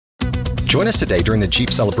Join us today during the Jeep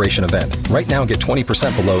Celebration event. Right now, get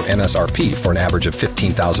 20% below MSRP for an average of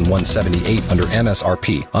 $15,178 under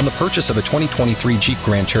MSRP on the purchase of a 2023 Jeep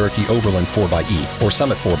Grand Cherokee Overland 4xE or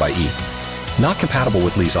Summit 4xE. Not compatible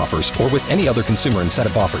with lease offers or with any other consumer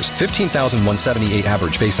incentive offers. $15,178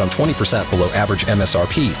 average based on 20% below average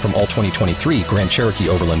MSRP from all 2023 Grand Cherokee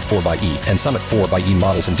Overland 4xE and Summit 4xE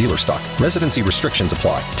models in dealer stock. Residency restrictions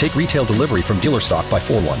apply. Take retail delivery from dealer stock by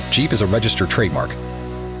 4/1. Jeep is a registered trademark.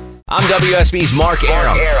 I'm WSB's Mark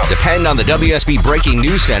Arum. Depend on the WSB Breaking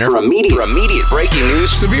News Center for immediate breaking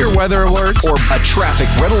news, severe weather alerts, or a traffic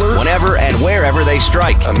red alert whenever and wherever they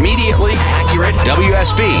strike. Immediately accurate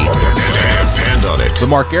WSB. Depend on it. The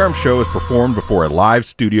Mark Arum Show is performed before a live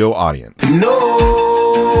studio audience. No,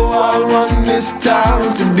 I'll run this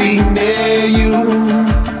town to be near you.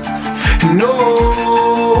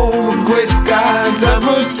 No gray skies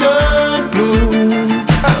ever turn blue.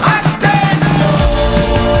 I stand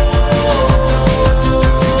alone.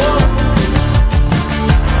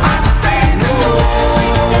 I stand alone.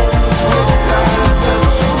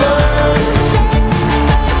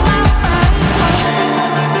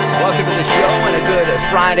 Welcome to the show and a good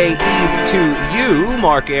Friday Eve to you.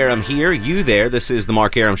 Mark Arum here, you there. This is the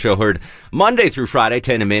Mark Arum Show, heard Monday through Friday,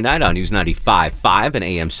 10 to midnight on News 95.5 and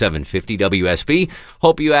AM 750 WSB.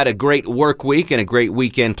 Hope you had a great work week and a great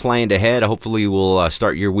weekend planned ahead. Hopefully we'll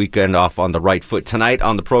start your weekend off on the right foot tonight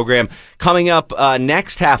on the program. Coming up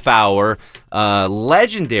next half hour,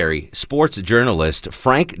 legendary sports journalist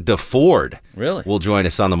Frank DeFord will join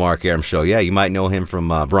us on the Mark Arum Show. Yeah, you might know him from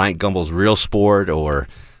Bryant Gumbel's Real Sport or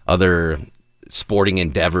other sporting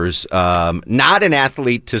endeavors. Not an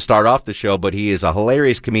athlete to start off the show, but he is a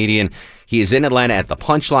hilarious comedian. He is in Atlanta at the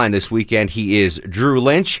Punchline this weekend. He is Drew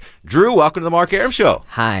Lynch. Drew, welcome to the Mark Arum Show.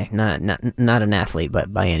 Hi, not an athlete,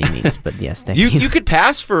 but by any means, but yes, thank you. You could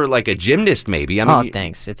pass for like a gymnast, maybe. I mean,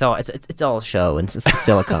 thanks. It's all show and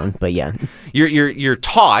silicone, but yeah. You're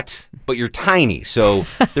taut, but you're tiny. So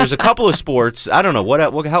there's a couple of sports. I don't know what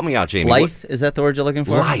help me out, Jamie. Lithe, is that the word you're looking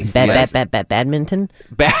for? Lithe. Badminton.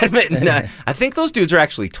 Badminton. I think those dudes are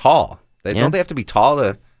actually tall. Don't they have to be tall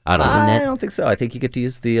to? I don't think so. I think you get to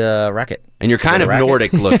use the racket. And you're kind of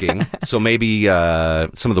Nordic looking, so maybe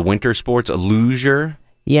some of the winter sports, a luger.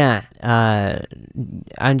 Yeah, I'm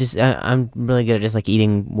really good at just like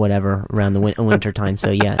eating whatever around the winter time. So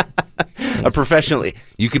yeah,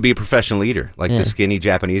 you could be a professional eater, like the skinny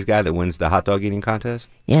Japanese guy that wins the hot dog eating contest.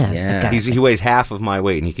 Yeah. He weighs half of my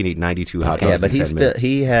weight and he can eat 92 hot dogs. Yeah, but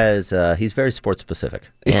he's very sports specific.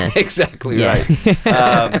 Yeah, exactly right.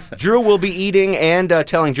 Drew will be eating and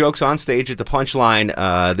telling jokes on stage at the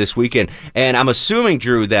Punchline this weekend, and I'm assuming,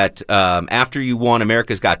 Drew, that after you won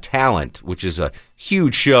America's Got Talent, which is a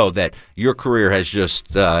huge show, that your career has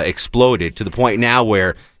just exploded to the point now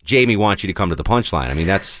where Jamie wants you to come to the Punchline. I mean,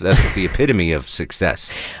 that's the epitome of success.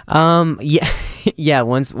 Yeah.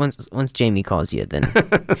 Once Jamie calls you, then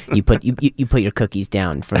you put your cookies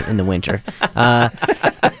down in the winter. Yeah,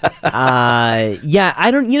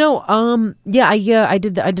 I don't.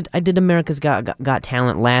 I did America's Got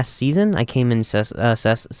Talent last season. I came in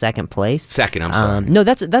second place. Second, I'm sorry. No,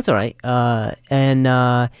 that's all right.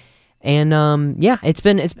 It's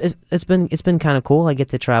been kind of cool. I get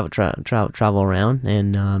to travel around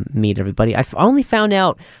and meet everybody. I only found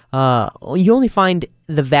out you only find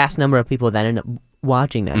the vast number of people that end up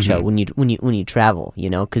watching that show when you travel,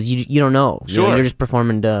 because you don't know. Sure. You're just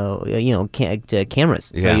performing to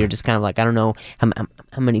cameras, so you're just kind of like, I don't know how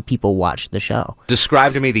many people watch the show.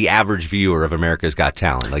 Describe to me the average viewer of America's Got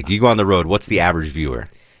Talent. Like, you go on the road, what's the average viewer?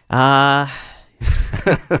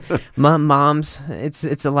 Moms.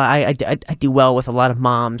 It's a lot. I do well with a lot of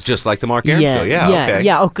moms. Just like the Mark Arum Show. Yeah. Okay.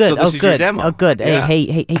 Yeah. Oh, good. So this is your demo. Oh, good. Yeah.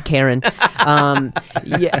 Hey, Karen.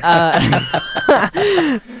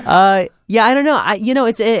 Yeah, I don't know.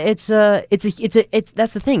 It's that's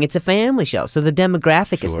the thing. It's a family show, so the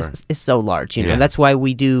demographic is so large. That's why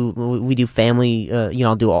we do family.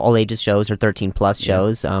 I'll do all ages shows or 13+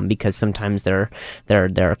 shows because sometimes there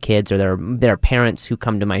are kids or there are parents who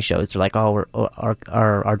come to my shows. They're like, oh,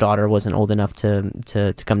 our daughter wasn't old enough to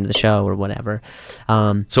come to the show or whatever.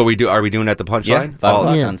 So are we doing it at the Punchline? Yeah, 5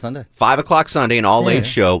 o'clock on Sunday. 5 o'clock Sunday, an all-age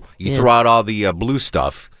show. You throw out all the blue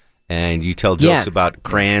stuff. And you tell jokes about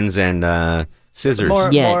crayons and scissors. More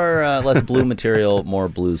less blue material, more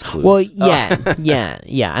Blues Clues. Well, yeah.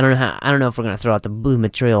 I don't know if we're gonna throw out the blue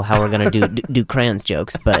material. How we're gonna do crayons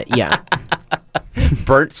jokes, but yeah.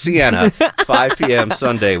 Burnt Sienna, 5 p.m.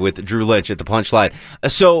 Sunday with Drew Lynch at the Punchline.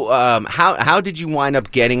 So, how did you wind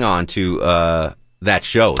up getting onto that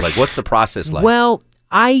show? Like, what's the process like? Well,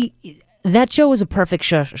 that show was a perfect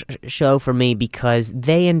show for me because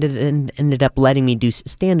they ended up letting me do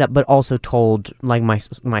stand up, but also told like my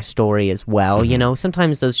story as well. You know,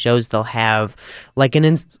 sometimes those shows they'll have like an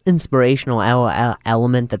inspirational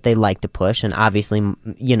element that they like to push, and obviously,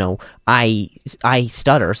 you know, I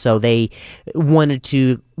stutter, so they wanted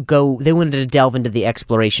to delve into the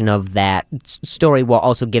exploration of that story while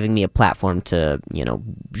also giving me a platform to, you know,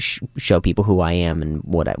 show people who I am and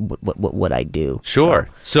what I do. Sure.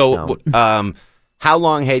 So how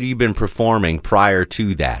long had you been performing prior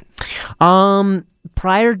to that?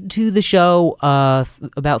 Prior to the show,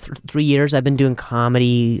 about 3 years. I've been doing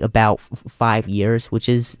comedy about 5 years, which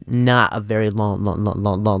is not a very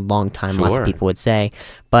long time. Sure. Lots of people would say,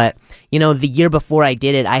 but you know, the year before I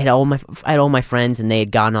did it, I had all my friends, and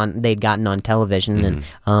they'd gotten on television,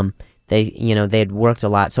 and they had worked a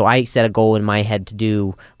lot. So I set a goal in my head to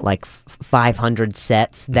do like 500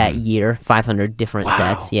 sets that year, 500 different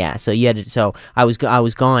sets. Yeah. So I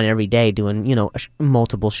was gone every day doing, you know,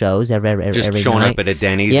 multiple shows every just showing night. up at a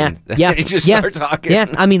Denny's. Yeah. And Yeah. you just Yeah. start talking. Yeah.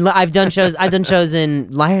 I mean, I've done shows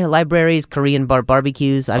in libraries, Korean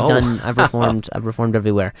barbecues. I've performed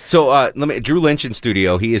everywhere. So Drew Lynch in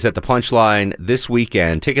studio. He is at the Punchline this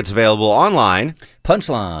weekend. Tickets available online.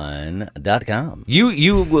 Punchline.com.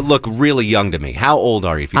 You look really young to me. How old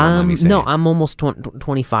are you, if you don't mind me saying? No, I'm almost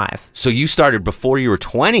 25. So you started before you were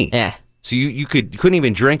 20. Yeah. So you couldn't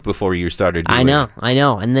even drink before you started doing I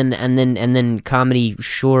know. And then comedy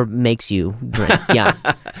sure makes you drink. Yeah.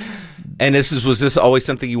 And was this always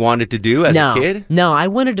something you wanted to do as a kid? No, I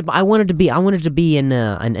wanted to be an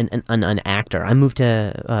actor. I moved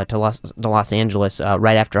to Los Angeles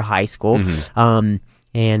right after high school.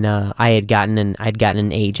 And I had gotten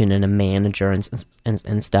an agent and a manager and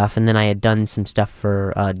stuff, and then I had done some stuff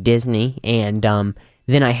for Disney, and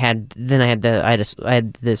then I had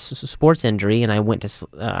this sports injury, and I went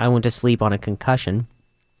to sleep on a concussion,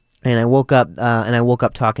 and I woke up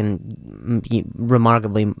talking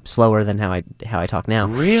remarkably slower than how I talk now.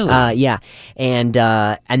 Really? Yeah, and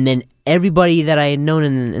then everybody that I had known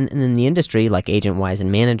in the industry, like agent wise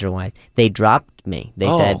and manager wise, they dropped me. They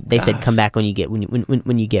said come back when you get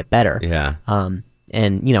better. Yeah.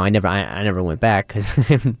 And you know, I never went back because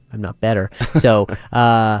I'm not better. So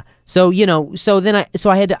I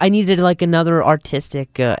needed like another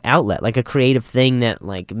artistic outlet, like a creative thing that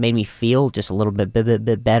like made me feel just a little bit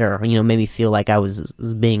better. You know, made me feel like I was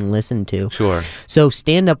being listened to. Sure. So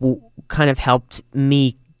stand up kind of helped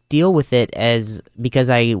me deal with it because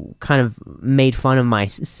I kind of made fun of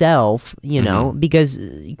myself, you know, because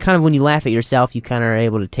kind of when you laugh at yourself, you kind of are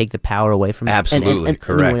able to take the power away from Absolutely, and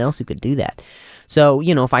correct. anyone else who could do that. So,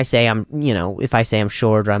 you know, if I say I'm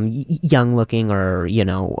short or I'm young looking or, you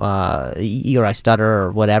know, or I stutter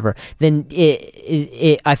or whatever, then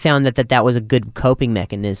I found that was a good coping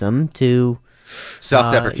mechanism to...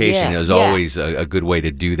 Self-deprecation is always a good way to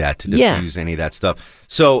do that, to diffuse any of that stuff.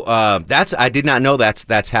 So I did not know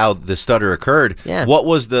that's how the stutter occurred. Yeah. What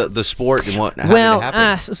was the sport and how did it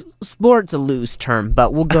happen? Sport's a loose term,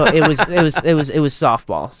 but we'll go. It was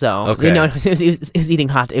softball. So okay. You know, it was eating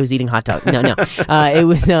hot. It was eating hot dog. No. It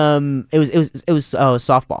was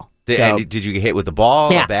softball. Did you get hit with the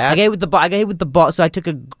ball? Yeah, or bat? I got hit with the ball. So I took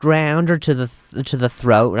a grounder to the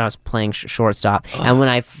throat when I was playing shortstop, and when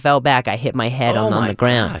I fell back, I hit my head on the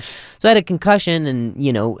ground. Gosh. So I had a concussion, and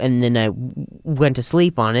you know, and then I went to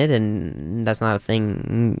sleep on it, and that's not a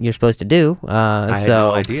thing you're supposed to do. I had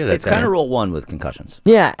no idea that. It's kind of rule one with concussions.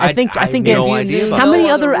 Yeah, I think. no idea. How many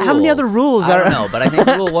other rules I are? don't know, but I think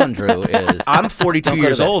rule one, Drew, is I'm 42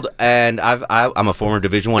 years old, and I'm a former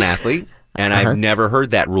Division I athlete. And I've never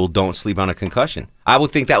heard that rule, don't sleep on a concussion. I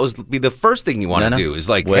would think that would be the first thing you want to do is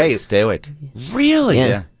like, hey. Stay awake. Really?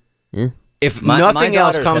 Yeah. If My nothing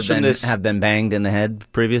else daughters comes from this. have been banged in the head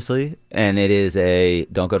previously, and it is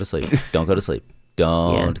don't go to sleep. Don't go to sleep.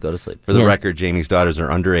 Don't go to sleep. For the record, Jamie's daughters are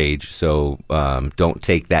underage, so don't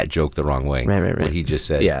take that joke the wrong way. Right. What he just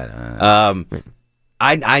said. Yeah.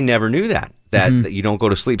 I never knew that you don't go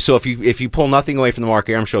to sleep. So if you pull nothing away from the Mark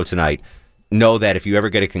Arum Show tonight, know that if you ever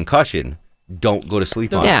get a concussion, don't go to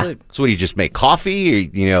sleep on it. So what do you just make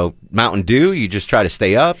coffee or Mountain Dew? You just try to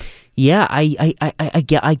stay up? Yeah,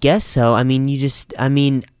 I guess so. I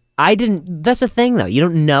mean, I didn't. That's the thing, though. You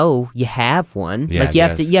don't know you have one. Yeah, like you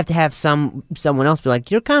have to have someone else be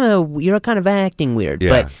like, you're kind of acting weird.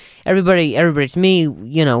 Yeah. But everybody to me,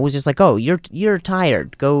 was just like, oh, you're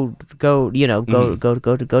tired. Go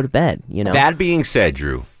to bed. That being said,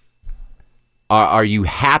 Drew, are you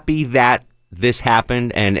happy that this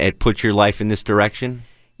happened and it put your life in this direction?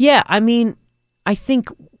 Yeah, I mean, I think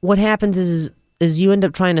what happens is is you end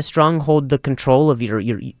up trying to stronghold the control of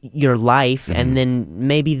your life, and then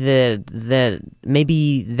maybe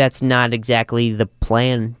maybe that's not exactly the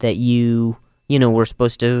plan that you were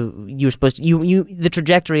supposed to. The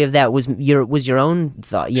trajectory of that was your own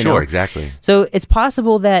thought. Sure, exactly. So it's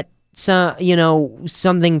possible that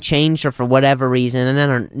something changed, or for whatever reason, and I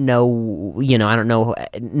don't know.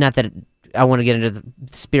 Not that I want to get into the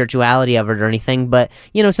spirituality of it or anything, but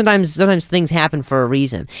sometimes things happen for a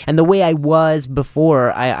reason. And the way I was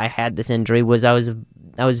before I had this injury was I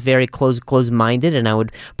was very close-minded, and I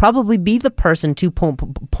would probably be the person to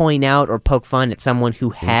point out or poke fun at someone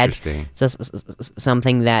who had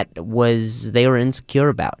something that they were insecure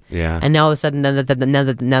about. Yeah. And now all of a sudden, now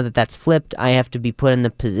that that's flipped, I have to be put in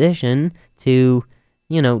the position to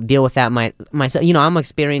deal with that myself. I'm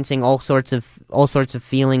experiencing all sorts of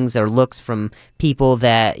feelings or looks from people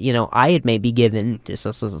that I had maybe given to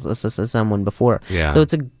someone before. Yeah. So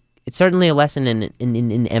it's certainly a lesson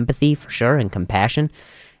in empathy, for sure, and compassion.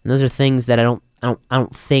 And those are things that I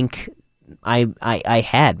don't think I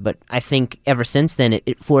had, but I think ever since then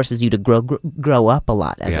it forces you to grow up a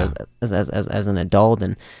lot as an adult,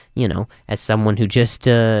 and as someone who just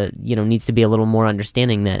needs to be a little more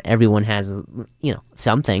understanding that everyone has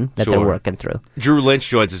something that they're working through. Drew Lynch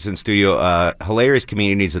joins us in studio. Hilarious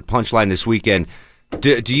comedians at Punchline this weekend.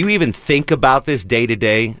 Do you even think about this day to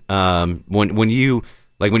day? When you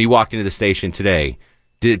walked into the station today,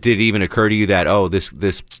 did it even occur to you that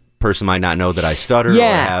this person might not know that I stutter or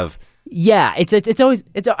have? Yeah, it's always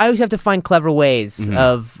I always have to find clever ways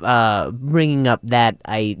of bringing up that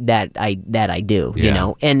I do,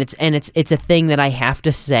 and it's a thing that I have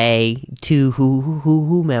to say to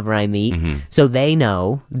whomever I meet, so they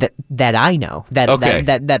know that I know that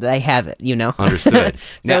I have it, Understood.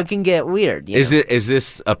 So it can get weird. Is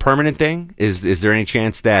this a permanent thing? Is there any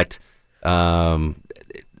chance that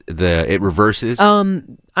it reverses?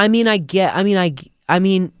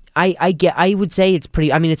 I would say it's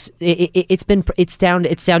pretty. I mean, it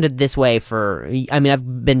sounded this way for. I mean,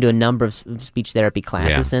 I've been to a number of speech therapy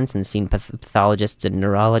classes since, and seen pathologists and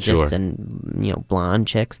neurologists and blonde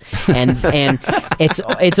chicks, and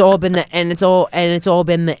it's all been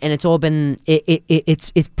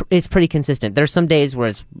it's pretty consistent. There's some days where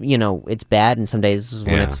it's bad, and some days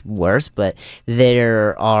when it's worse, but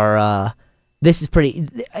there are. This is pretty.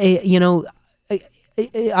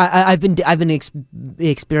 I've been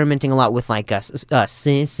experimenting a lot with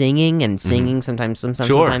singing, and singing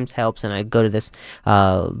sometimes helps, and I go to this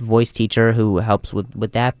voice teacher who helps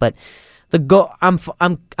with that. But I'm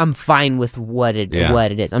fine with what it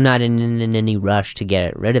is. I'm not in any rush to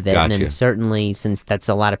get rid of it. Gotcha. And certainly, since that's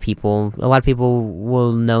a lot of people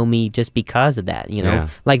will know me just because of that.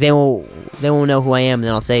 Like they won't know who I am, and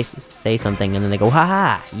then I'll say something, and then they go, "Ha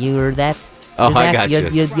ha, you're that." I got you.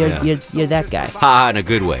 You're that guy. Ha, in a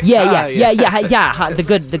good way. Yeah.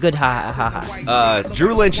 The good ha.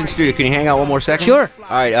 Drew Lynch in studio. Can you hang out one more second? Sure. All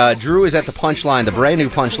right. Drew is at the Punchline, the brand new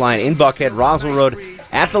Punchline in Buckhead, Roswell Road,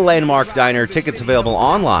 at the Landmark Diner. Tickets available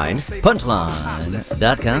online.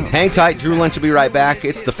 Punchline.com. Hang tight. Drew Lynch will be right back.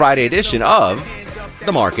 It's the Friday edition of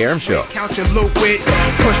The Mark Arum Show.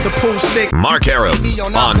 Mark Arum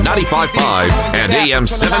on 95.5 and AM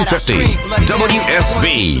 750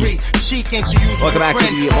 WSB. Welcome back to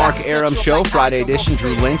the Mark Arum Show, Friday edition.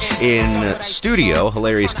 Drew Lynch in studio.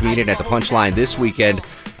 Hilarious comedian at the Punchline this weekend.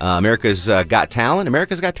 America's Got Talent.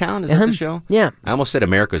 America's Got Talent? Is that the show? Yeah. I almost said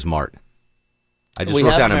America's Mart. I just We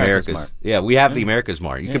wrote have down America's America's. Mart. Yeah, we have the America's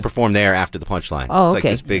Mart. You can perform there after the Punchline. Oh, it's okay.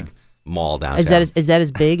 like this big mall downtown. Is that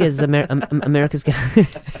as big as America's Got?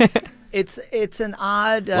 It's an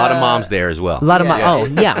odd. A lot of moms there as well. A lot of moms. Oh,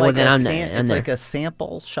 yeah. It's Well, like then I'm it's there. like a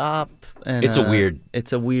sample shop. And, It's a weird.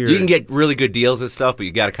 It's a weird. You can get really good deals and stuff, but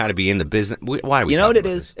you got to kind of be in the business. Why are we? You know what talking it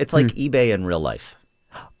about is? this? It's like eBay in real life.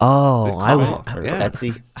 Oh, I would. Yeah.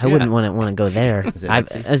 Etsy. I wouldn't want to go there. Is it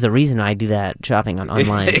Etsy? There's a reason I do that shopping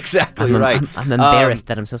online. Exactly right. I'm embarrassed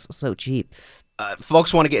that I'm so cheap.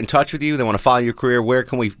 Folks want to get in touch with you. They want to follow your career. Where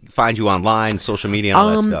can we find you online, social media, and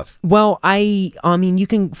all that stuff? Well, I mean, you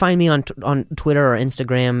can find me on Twitter or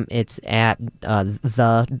Instagram. It's at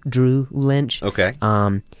the Drew Lynch. Okay.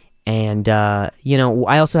 And I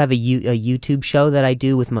also have a YouTube show that I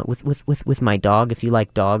do with my dog. If you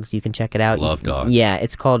like dogs, you can check it out. Love dogs. Yeah,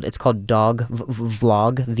 it's called Dog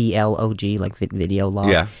Vlog, VLOG, like video log.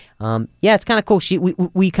 Yeah. Yeah, it's kind of cool.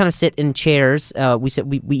 We kind of sit in chairs.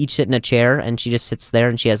 We each sit in a chair, and she just sits there,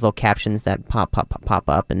 and she has little captions that pop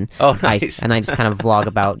up, and nice. I just kind of vlog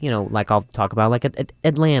about, like I'll talk about like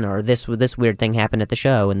Atlanta or this weird thing happened at the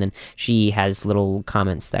show, and then she has little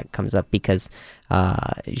comments that comes up because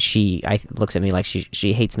she looks at me like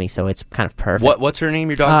she hates me, so it's kind of perfect. What's her name?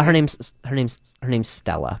 Your dog? Her name's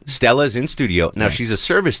Stella. Stella's in studio now. She's a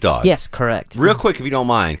service dog. Yes, correct. Real quick, if you don't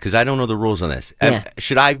mind, because I don't know the rules on this. Yeah.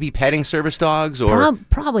 Should I be petting service dogs or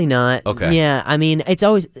probably not? Okay. Yeah, I mean it's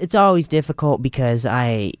always difficult because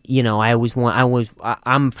I'm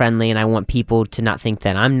friendly and I want people to not think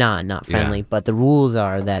that I'm not friendly. Yeah. But the rules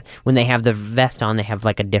are that when they have the vest on, they have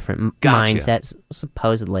like a different mindset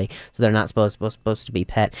supposedly, so they're not supposed to be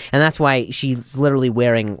pet, and that's why she's literally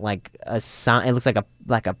wearing like a sign. It looks like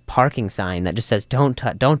a parking sign that just says "Don't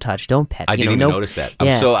touch, don't pet." I didn't even notice that.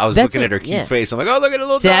 I was looking at her cute face. I'm like, oh, look at a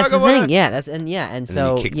little dog. That's the thing. Yeah, and so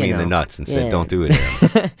then you kicked me in the nuts and said, "Don't do it."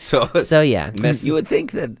 Aaron. So yeah, you would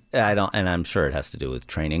think that and I'm sure it has to do with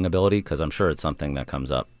training ability because I'm sure it's something that comes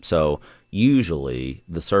up. So usually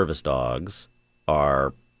the service dogs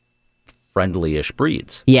are friendly-ish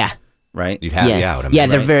breeds. Yeah. Right? You'd have me out.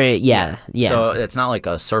 They're very yeah. So it's not like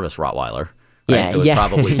a service Rottweiler. Yeah, it would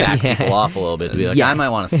probably back people off a little bit to be like, I might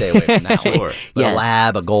want to stay away from that one. But a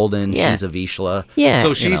lab, a golden, she's a Vizsla. Yeah.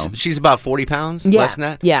 So she's about 40 pounds, less than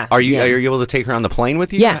that? Yeah. Are you able to take her on the plane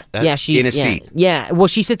with you? Yeah. She's in a seat. Yeah. Well,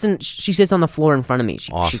 she sits on the floor in front of me.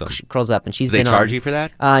 Awesome. She curls up and she's Do they charge you for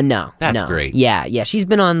that? No. That's great. Yeah. She's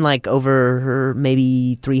been on like over her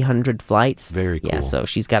maybe 300 flights. Very cool. Yeah. So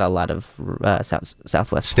she's got a lot of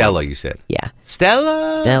Southwest. Stella, flights. you said. Yeah.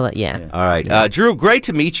 Stella. Yeah. All right. Drew, great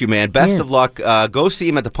to meet you, man. Best of luck. Go see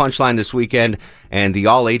him at the Punchline this weekend, and the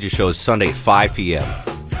All Ages show is Sunday at 5 p.m.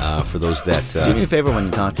 For those that... Do me a favor when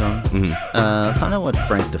you talk to him. Find out what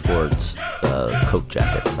Frank DeFord's coat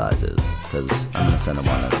jacket size is, because I'm going to send him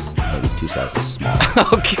one that's maybe 2 sizes small.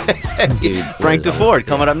 Okay. Dude, Frank DeFord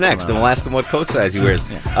coming up next, and we'll ask him what coat size he wears.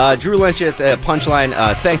 Drew Lynch at the Punchline,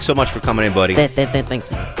 thanks so much for coming in, buddy.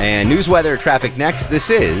 Thanks, man. And news, weather, traffic next.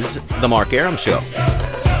 This is The Mark Arum Show.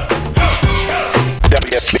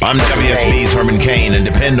 I'm WSB's Herman Cain, and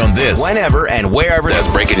depend on this. Whenever and wherever There's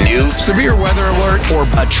breaking news, severe weather alert, or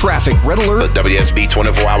a traffic red alert. The WSB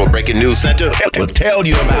 24-hour breaking news center will tell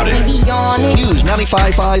you about it. News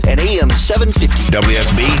 95.5 and AM 750.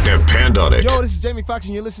 WSB, depend on it. Yo, this is Jamie Foxx,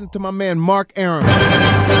 and you're listening to my man Mark Arum.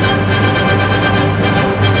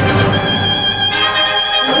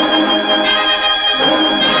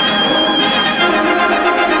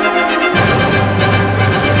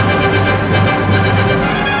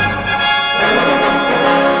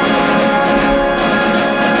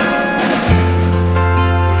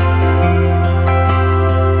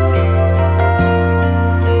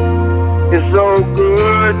 It's so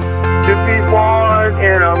good to be born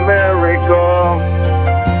in America,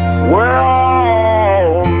 where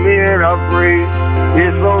all men are free.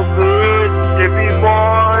 It's so good to be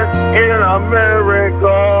born in America,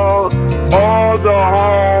 all the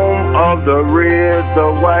home of the red, the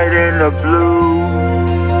white, and the blue.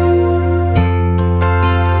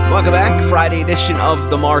 Welcome back. Friday edition of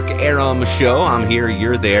The Mark Arum Show. I'm here,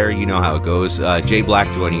 you're there. You know how it goes. Jay Black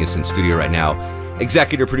joining us in studio right now.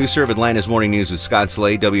 Executive producer of Atlanta's Morning News with Scott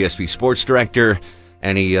Slade, WSB Sports Director.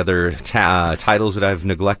 Any other titles that I've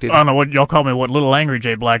neglected? I don't know what y'all called me. What, Little Angry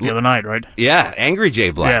Jay Black the other night, right? Yeah, Angry Jay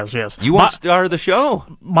Black. Yes. You want to star the show?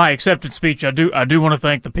 My acceptance speech. I do want to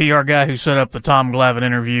thank the PR guy who set up the Tom Glavine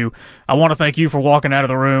interview. I want to thank you for walking out of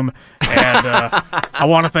the room, and I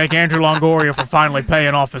want to thank Andrew Longoria for finally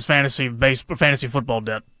paying off his fantasy football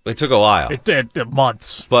debt. It took a while. It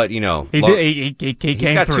months. But, you know, he came he's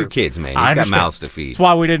got through. 2 kids, man. He's got mouths to feed. That's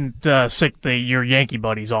why we didn't sick your Yankee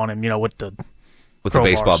buddies on him, with the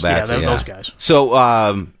baseball bats. Yeah, those guys. So,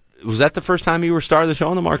 was that the first time you were star of the show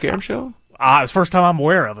on the Mark Arum Show? It's the first time I'm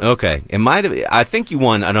aware of it. Okay. It might have. I think you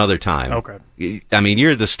won another time. Okay. I mean,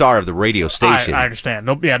 you're the star of the radio station. I understand.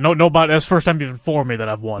 Nobody. That's the first time you've informed me that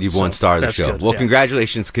I've won. You've won star of the show. Good, well,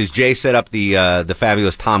 congratulations, because Jay set up the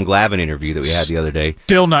fabulous Tom Glavine interview that we had the other day.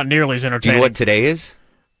 Still not nearly as Do entertaining. you know what today is?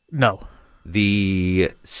 No.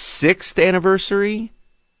 The 7th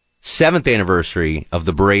anniversary of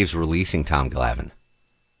the Braves releasing Tom Glavine.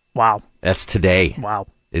 Wow. That's today. Wow.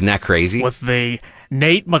 Isn't that crazy? With the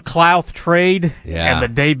Nate McLouth trade Yeah. and the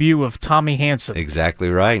debut of Tommy Hanson. Exactly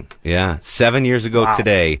right. Yeah. 7 years ago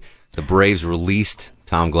today, the Braves released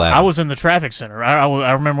Tom Glavine. I was in the traffic center.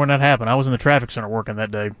 I remember when that happened. I was in the traffic center working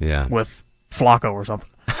that day with Flacco or something.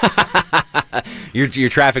 Your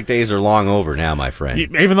traffic days are long over now, my friend.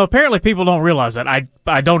 Even though apparently people don't realize that.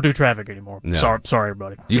 I don't do traffic anymore. No. Sorry,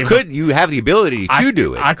 everybody. You have the ability to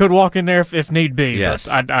do it. I could walk in there if need be. Yes.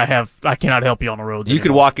 But I cannot help you on the roads. You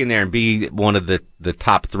could walk in there and be one of the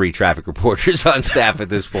top 3 traffic reporters on staff at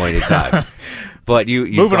this point in time. But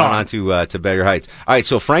you've gone on to better heights. All right,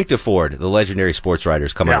 so Frank DeFord, the legendary sports writer,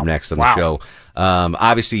 is coming up next on the show.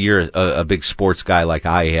 Obviously, you're a big sports guy like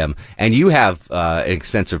I am, and you have an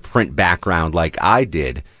extensive print background like I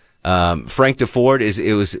did. Frank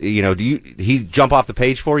DeFord do he jump off the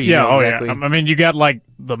page for you? Yeah, exactly? yeah. I mean, you got like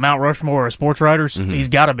the Mount Rushmore of sports writers. Mm-hmm. He's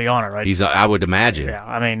got to be on it, right? I would imagine. Yeah,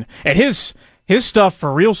 I mean, and his stuff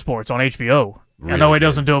for real sports on HBO. Really I know he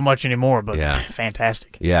doesn't do it much anymore, but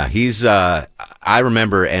fantastic. Yeah, he's. I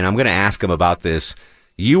remember, and I'm going to ask him about this.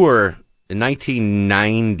 You were in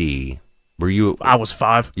 1990. Were you? I was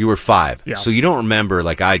 5. You were 5. Yeah. So you don't remember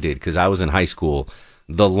like I did because I was in high school.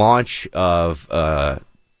 The launch of the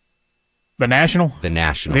National. The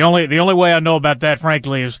National. The only way I know about that,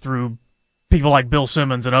 frankly, is through people like Bill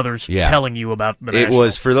Simmons and others telling you about the National. It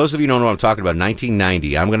was, for those of you who don't know what I'm talking about,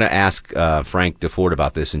 1990. I'm going to ask Frank DeFord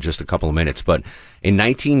about this in just a couple of minutes. But in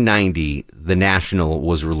 1990, the National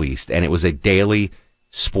was released, and it was a daily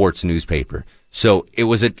sports newspaper. So it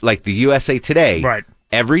was like the USA Today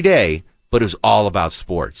every day, but it was all about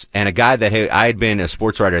sports. And a guy that I had been a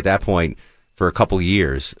sports writer at that point for a couple of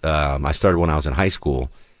years. I started when I was in high school,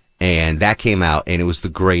 and that came out, and it was the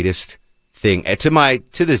greatest thing.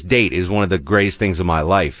 To this date, is one of the greatest things of my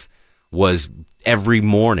life. Was every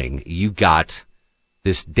morning you got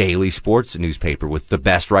this daily sports newspaper with the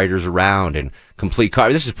best writers around and complete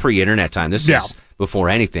coverage. This is pre-internet time. This is before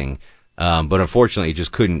anything. But unfortunately, it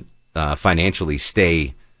just couldn't financially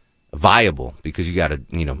stay viable because you got to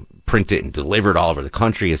print it and deliver it all over the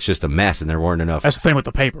country. It's just a mess, and there weren't enough. That's the thing with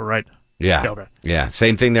the paper, right? Yeah. Okay. Yeah.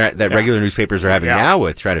 Same thing that regular newspapers are having now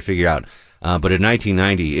with trying to figure out. But in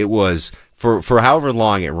 1990, it was for however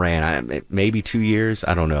long it ran, maybe 2 years,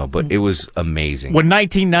 I don't know, but it was amazing. When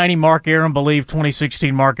 1990 Mark Arum believed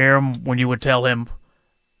 2016 Mark Arum, when you would tell him,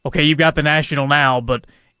 okay, you've got the National now, but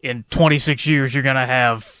in 26 years you're going to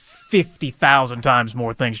have 50,000 times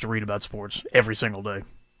more things to read about sports every single day.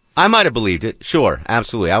 I might have believed it. Sure,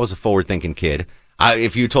 absolutely. I was a forward-thinking kid.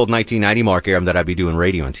 If you told 1990 Mark Arum that I'd be doing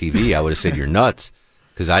radio and TV, I would have said you're nuts,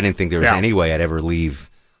 because I didn't think there was any way I'd ever leave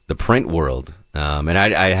the print world. And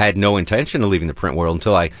I had no intention of leaving the print world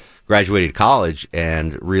until I graduated college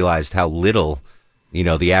and realized how little,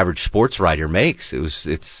 the average sports writer makes. It was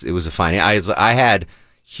a fine. I had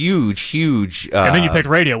huge. And then you picked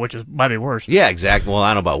radio, which might be worse. Yeah, exactly. Well,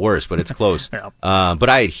 I don't know about worse, but it's close. But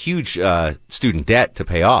I had huge student debt to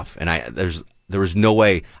pay off, and there was no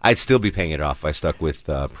way I'd still be paying it off if I stuck with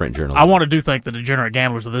print journalism. I want to thank the degenerate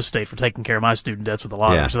gamblers of this state for taking care of my student debts with the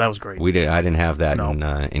lottery, so that was great. I didn't have that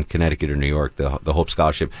in Connecticut or New York, the Hope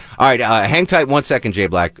Scholarship. All right, hang tight 1 second, Jay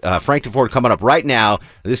Black. Frank DeFord coming up right now.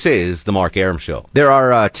 This is the Mark Arum Show. There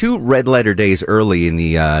are 2 red letter days early in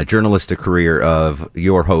the journalistic career of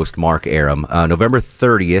your host, Mark Arum. November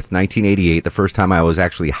 30th, 1988, the first time I was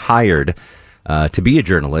actually hired to be a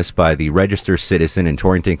journalist by the Register Citizen in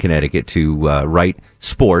Torrington, Connecticut, to write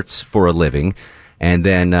sports for a living. And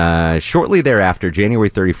then shortly thereafter, January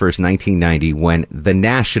 31st, 1990, when The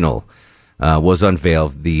National was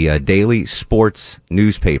unveiled, the daily sports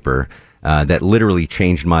newspaper that literally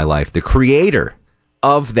changed my life. The creator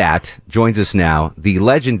of that joins us now, the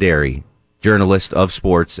legendary journalist of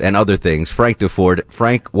sports and other things, Frank DeFord.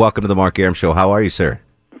 Frank, welcome to the Mark Arum Show. How are you, sir?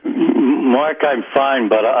 Mark, I'm fine,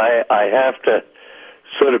 but I have to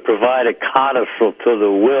sort of provide a codicil to the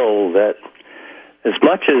will that as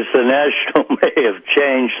much as the National may have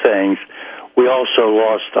changed things, we also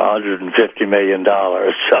lost $150 million.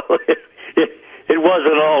 So it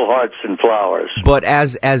wasn't all hearts and flowers. But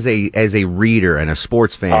as a reader and a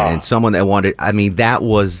sports fan and someone that wanted, that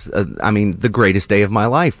was, the greatest day of my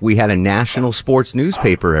life. We had a national sports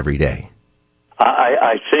newspaper every day.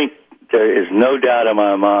 I think there is no doubt in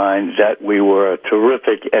my mind that we were a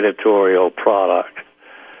terrific editorial product.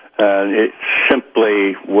 It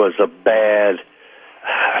simply was a bad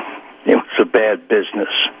business.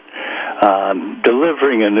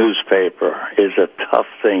 Delivering a newspaper is a tough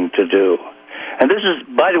thing to do. And this is,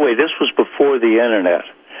 by the way, this was before the Internet.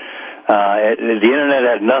 The Internet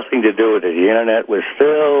had nothing to do with it. The Internet was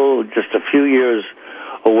still just a few years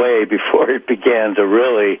away before it began to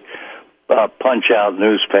really punch out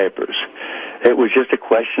newspapers. It was just a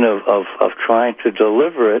question of trying to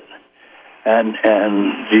deliver it, and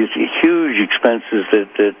these huge expenses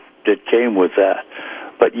that came with that.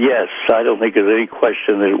 But yes, I don't think there's any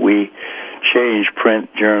question that we changed print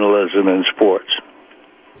journalism in sports.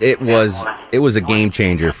 It was a game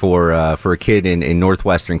changer for a kid in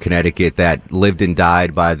northwestern Connecticut that lived and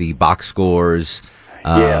died by the box scores.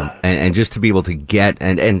 And just to be able to get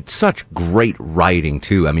and such great writing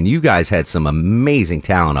too. I mean, you guys had some amazing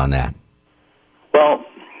talent on that. Well,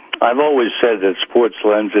 I've always said that sports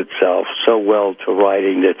lends itself so well to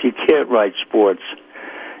writing that if you can't write sports,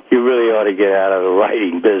 you really ought to get out of the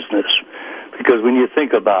writing business. Because when you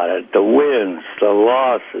think about it, the wins, the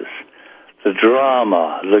losses, the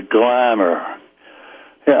drama, the glamour,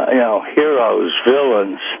 heroes,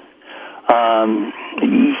 villains,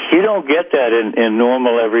 you don't get that in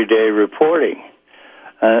normal everyday reporting.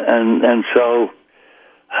 And so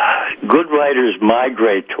good writers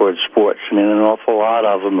migrate towards sports. I mean, an awful lot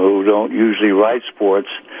of them who don't usually write sports,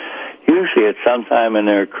 usually at some time in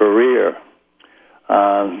their career,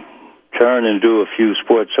 turn and do a few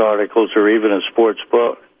sports articles or even a sports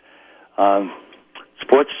book.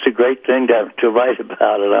 Sports is a great thing to write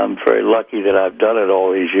about it. I'm very lucky that I've done it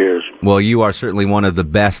all these years. Well, you are certainly one of the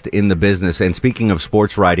best in the business. And speaking of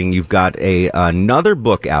sports writing, you've got another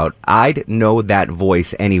book out, I'd Know That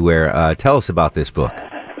Voice Anywhere. Tell us about this book.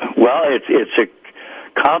 Well, it's a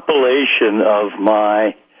compilation of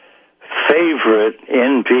my favorite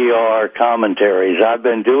NPR commentaries. I've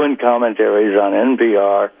been doing commentaries on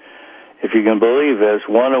NPR, if you can believe this,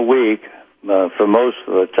 one a week for most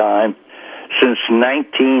of the time, since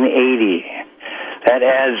 1980. That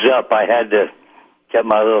adds up. I had to get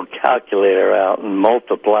my little calculator out and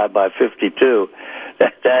multiply by 52.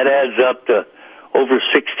 That adds up to over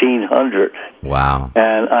 1,600. Wow.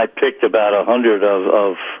 And I picked about 100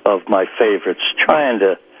 of my favorites, trying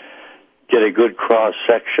to get a good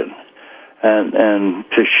cross-section and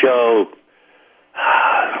to show,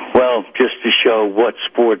 well, just to show what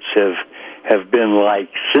sports have been like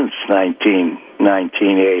since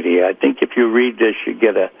 1980. I think if you read this, you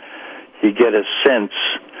get a sense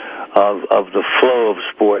of the flow of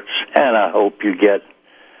sports, and I hope you get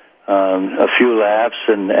a few laughs,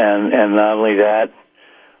 and not only that,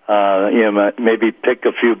 maybe pick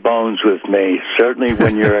a few bones with me. Certainly,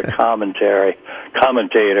 when you're a commentator,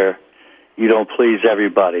 you don't please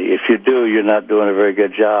everybody. If you do, you're not doing a very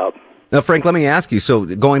good job. Now, Frank, let me ask you, so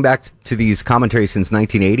going back to these commentaries since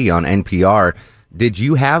 1980 on NPR, did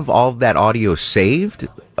you have all of that audio saved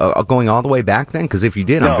going all the way back then? Because if you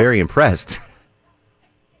did, No. I'm very impressed.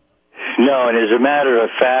 No, and as a matter of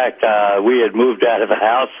fact, we had moved out of a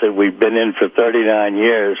house that we'd been in for 39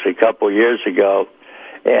 years a couple years ago,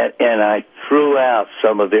 and I threw out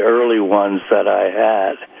some of the early ones that I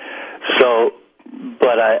had. So,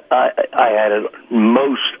 but I had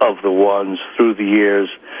most of the ones through the years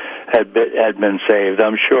had been saved.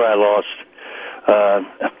 I'm sure I lost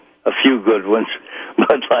a few good ones,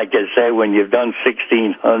 but like I say, when you've done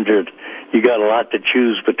 1,600, you got a lot to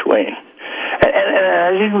choose between.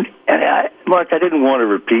 Mark, I didn't want to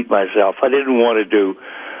repeat myself. I didn't want to do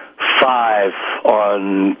 5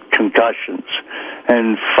 on concussions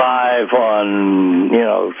and 5 on,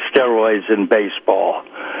 steroids in baseball.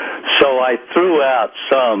 So I threw out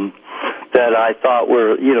some that I thought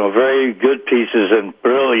were, very good pieces and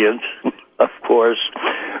brilliant, of course,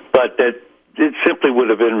 but that it simply would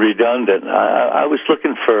have been redundant. I was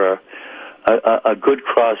looking for a good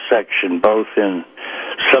cross-section, both in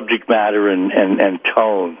subject matter and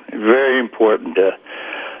tone. Very important to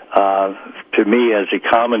me as a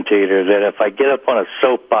commentator that if I get up on a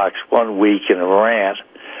soapbox one week and rant,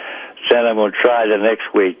 then I'm going to try the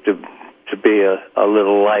next week to be a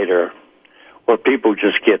little lighter, or people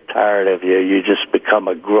just get tired of you. You just become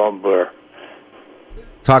a grumbler.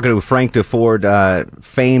 Talking to Frank DeFord,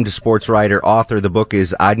 famed sports writer, author. The book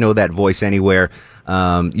is I'd Know That Voice Anywhere.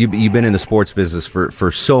 You've been in the sports business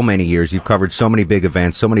for so many years. You've covered so many big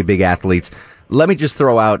events, so many big athletes. Let me just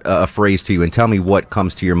throw out a phrase to you and tell me what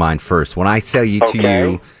comes to your mind first. When I say to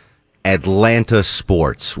you, Atlanta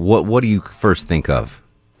sports, what do you first think of?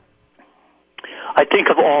 I think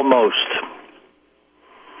of almost,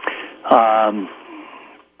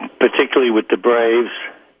 particularly with the Braves.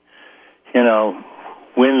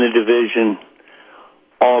 Win the division,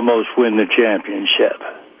 almost win the championship.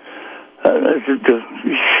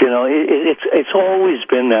 It's always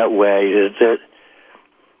been that way. That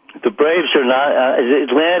the Braves are not.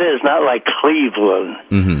 Atlanta is not like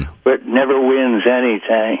Cleveland, where it never wins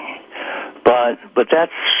anything. But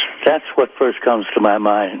that's what first comes to my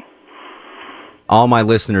mind. All my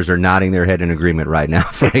listeners are nodding their head in agreement right now.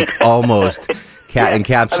 Frank almost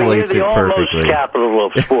encapsulates it perfectly. Almost capital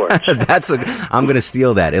of sports. I'm going to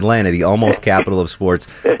steal that. Atlanta, the almost capital of sports.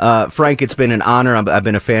 Frank, it's been an honor. I've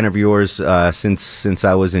been a fan of yours since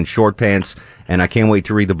I was in short pants, and I can't wait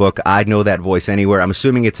to read the book. I'd Know That Voice Anywhere. I'm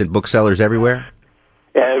assuming it's in booksellers everywhere?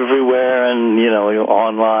 everywhere and,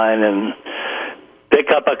 online, and pick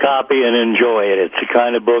up a copy and enjoy it. It's the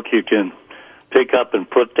kind of book you can pick up and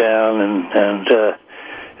put down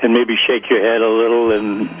and maybe shake your head a little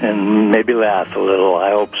and maybe laugh a little. I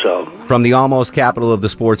hope so. From the almost capital of the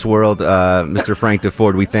sports world, Mr. Frank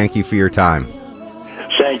DeFord, we thank you for your time.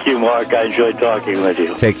 Thank you, Mark. I enjoyed talking with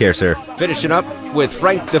you. Take care, sir. Finishing up with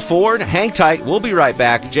Frank DeFord. Hang tight. We'll be right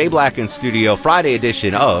back. Jay Black in studio, Friday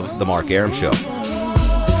edition of The Mark Arum Show.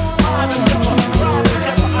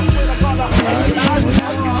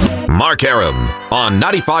 Mark Arum on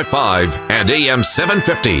 95.5 and AM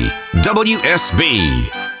 750 WSB.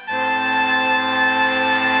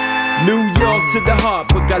 New York to the heart,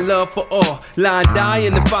 but got love for all. Line die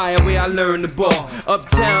in the fire where I learned the ball.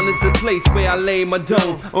 Uptown is the place where I lay my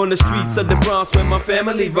dome. On the streets of the Bronx where my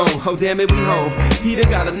family roam. Oh damn it, we home. Peter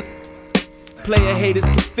got a player haters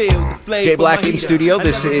can feel the flame. Jay Black in studio.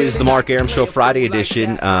 This is the Mark Arum Show Friday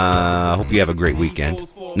edition. Hope you have a great weekend.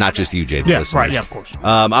 Not just you, Jay. Yeah, right. Yeah, of course.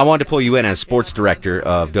 I wanted to pull you in as sports director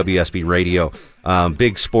of WSB Radio.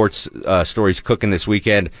 Big sports stories cooking this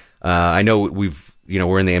weekend. I know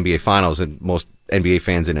we're in the NBA Finals, and most NBA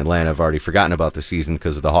fans in Atlanta have already forgotten about the season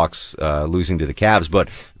because of the Hawks losing to the Cavs. But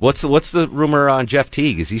what's the rumor on Jeff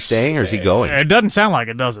Teague? Is he staying or is he going? It doesn't sound like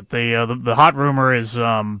it, does it? The hot rumor is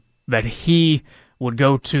that he would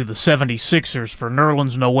go to the 76ers for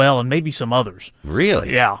Nerlens Noel and maybe some others.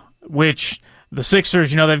 Really? Yeah. Which the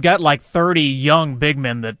Sixers, they've got like 30 young big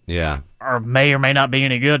men that may or may not be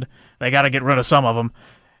any good. They got to get rid of some of them.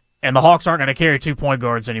 And the Hawks aren't going to carry 2 point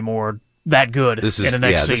guards anymore that good in the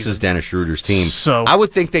next season. This is Dennis Schroeder's team. So I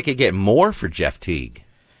would think they could get more for Jeff Teague.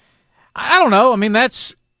 I don't know. I mean,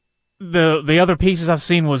 that's the other pieces I've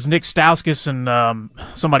seen was Nick Stauskas and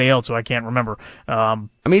somebody else who I can't remember.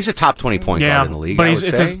 He's a top 20 point guard in the league. But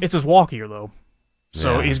it's his walk year though.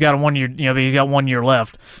 So he's got 1 year. He's got 1 year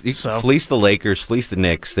left. Fleece the Lakers, fleece the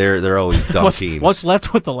Knicks. They're always dumb teams. What's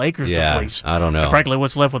left with the Lakers to fleece? I don't know. Frankly,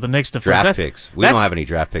 what's left with the Knicks to fleece? Draft picks. We don't have any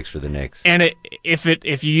draft picks for the Knicks. And if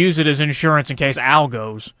you use it as insurance in case Al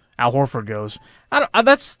Horford goes,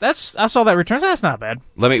 I saw that returns. That's not bad.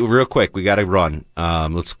 Let me real quick. We got to run.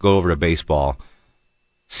 Let's go over to baseball.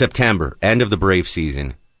 September, end of the Braves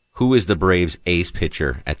season. Who is the Braves' ace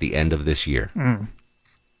pitcher at the end of this year?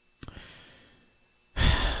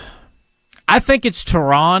 I think it's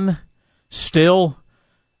Tehran still,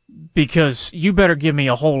 because you better give me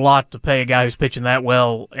a whole lot to pay a guy who's pitching that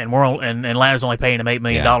well, and Atlanta's only paying him $8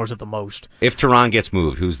 million at the most. If Tehran gets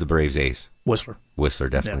moved, who's the Braves' ace? Whistler,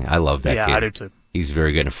 definitely. Yeah. I love that kid. Yeah, I do too. He's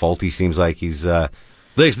very good. And Folty seems like he's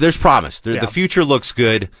there's promise. The future looks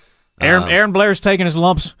good. Aaron Blair's taking his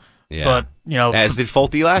lumps. Yeah. But as did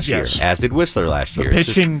Folty last year. As did Whistler last year.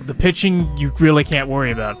 The pitching you really can't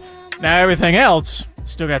worry about. Now everything else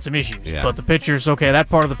still got some issues. Yeah. But the pitchers, okay, that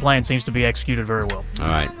part of the plan seems to be executed very well. All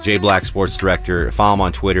right. Jay Black, sports director. Follow him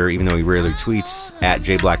on Twitter, even though he rarely tweets, at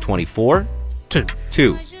JBlack24.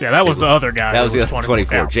 2. Yeah, that was the other guy. That was the other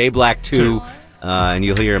 24. Yeah. Jay Black 2. And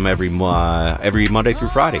you'll hear him every Monday through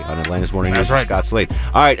Friday on Atlanta's Morning News with Scott Slade.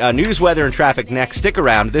 All right, news, weather, and traffic next. Stick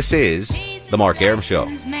around. This is The Mark Arum Show.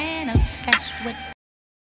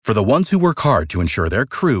 For the ones who work hard to ensure their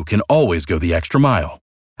crew can always go the extra mile,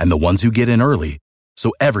 and the ones who get in early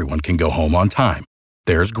so everyone can go home on time,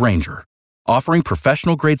 there's Grainger, offering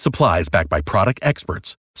professional-grade supplies backed by product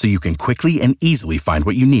experts so you can quickly and easily find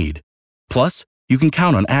what you need. Plus, you can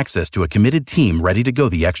count on access to a committed team ready to go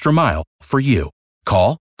the extra mile for you.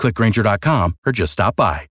 Call, click Grainger.com, or just stop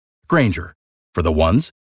by. Grainger, for the ones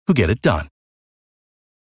who get it done.